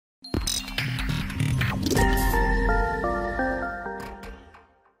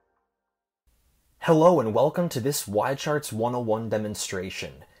Hello and welcome to this YCharts 101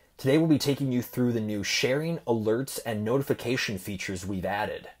 demonstration. Today we'll be taking you through the new sharing, alerts, and notification features we've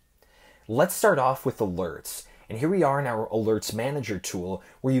added. Let's start off with alerts. And here we are in our Alerts Manager tool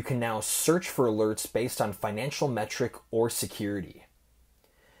where you can now search for alerts based on financial metric or security.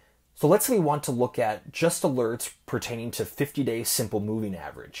 So let's say we want to look at just alerts pertaining to 50-day simple moving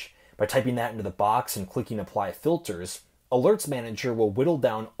average. By typing that into the box and clicking Apply Filters, Alerts Manager will whittle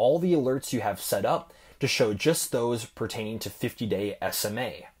down all the alerts you have set up to show just those pertaining to 50-day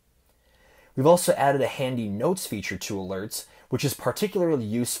SMA. We've also added a handy notes feature to alerts, which is particularly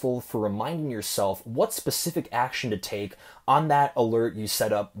useful for reminding yourself what specific action to take on that alert you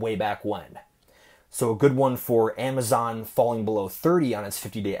set up way back when. So a good one for Amazon falling below 30 on its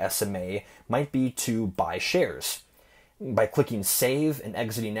 50-day SMA might be to buy shares. By clicking Save and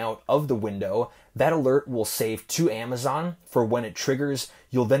exiting out of the window, that alert will save to Amazon for when it triggers.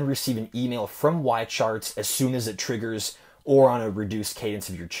 You'll then receive an email from YCharts as soon as it triggers or on a reduced cadence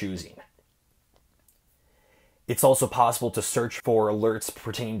of your choosing. It's also possible to search for alerts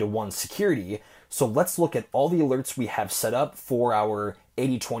pertaining to one security, so let's look at all the alerts we have set up for our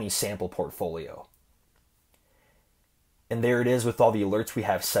 80/20 sample portfolio. And there it is with all the alerts we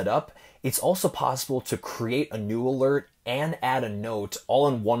have set up. It's also possible to create a new alert and add a note all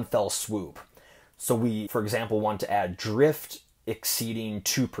in one fell swoop. So we, for example, want to add drift exceeding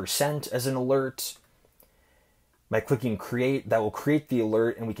 2% as an alert. By clicking Create, that will create the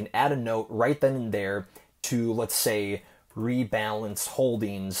alert and we can add a note right then and there to, let's say, rebalance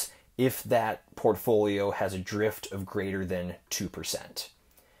holdings if that portfolio has a drift of greater than 2%.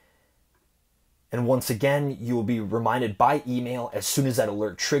 And once again, you will be reminded by email as soon as that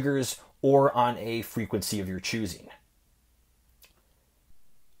alert triggers or on a frequency of your choosing.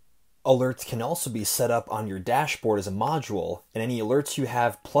 Alerts can also be set up on your dashboard as a module, and any alerts you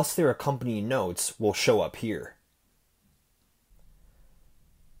have plus their accompanying notes will show up here.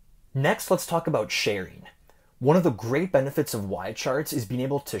 Next, let's talk about sharing. One of the great benefits of YCharts is being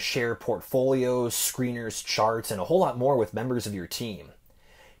able to share portfolios, screeners, charts, and a whole lot more with members of your team.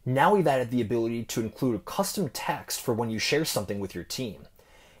 Now we've added the ability to include custom text for when you share something with your team.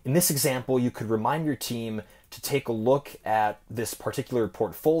 In this example, you could remind your team to take a look at this particular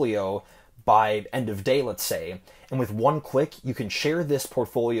portfolio by end of day, let's say, and with one click, you can share this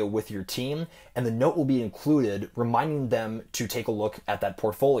portfolio with your team, and the note will be included, reminding them to take a look at that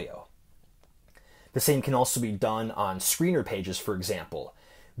portfolio. The same can also be done on screener pages, for example.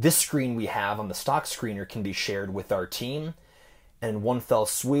 This screen we have on the stock screener can be shared with our team, and in one fell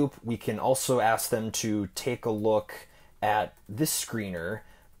swoop, we can also ask them to take a look at this screener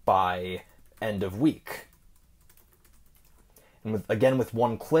by end of week. And with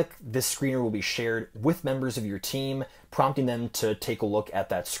one click, this screener will be shared with members of your team, prompting them to take a look at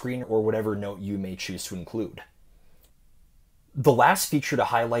that screen or whatever note you may choose to include. The last feature to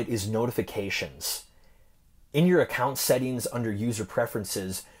highlight is notifications. In your account settings under User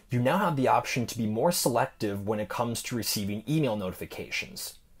Preferences, you now have the option to be more selective when it comes to receiving email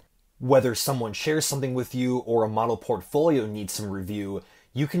notifications. Whether someone shares something with you or a model portfolio needs some review,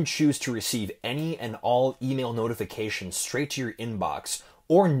 you can choose to receive any and all email notifications straight to your inbox,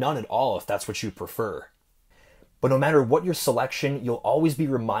 or none at all if that's what you prefer. But no matter what your selection, you'll always be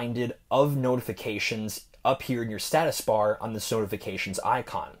reminded of notifications up here in your status bar on this notifications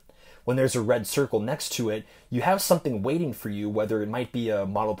icon. When there's a red circle next to it, you have something waiting for you, whether it might be a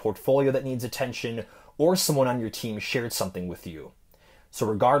model portfolio that needs attention or someone on your team shared something with you. So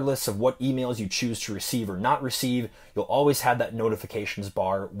regardless of what emails you choose to receive or not receive, you'll always have that notifications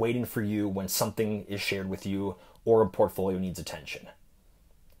bar waiting for you when something is shared with you or a portfolio needs attention.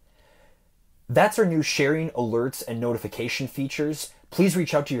 That's our new sharing, alerts, and notification features. Please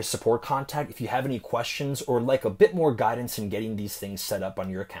reach out to your support contact if you have any questions or would like a bit more guidance in getting these things set up on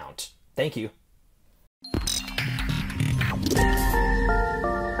your account. Thank you.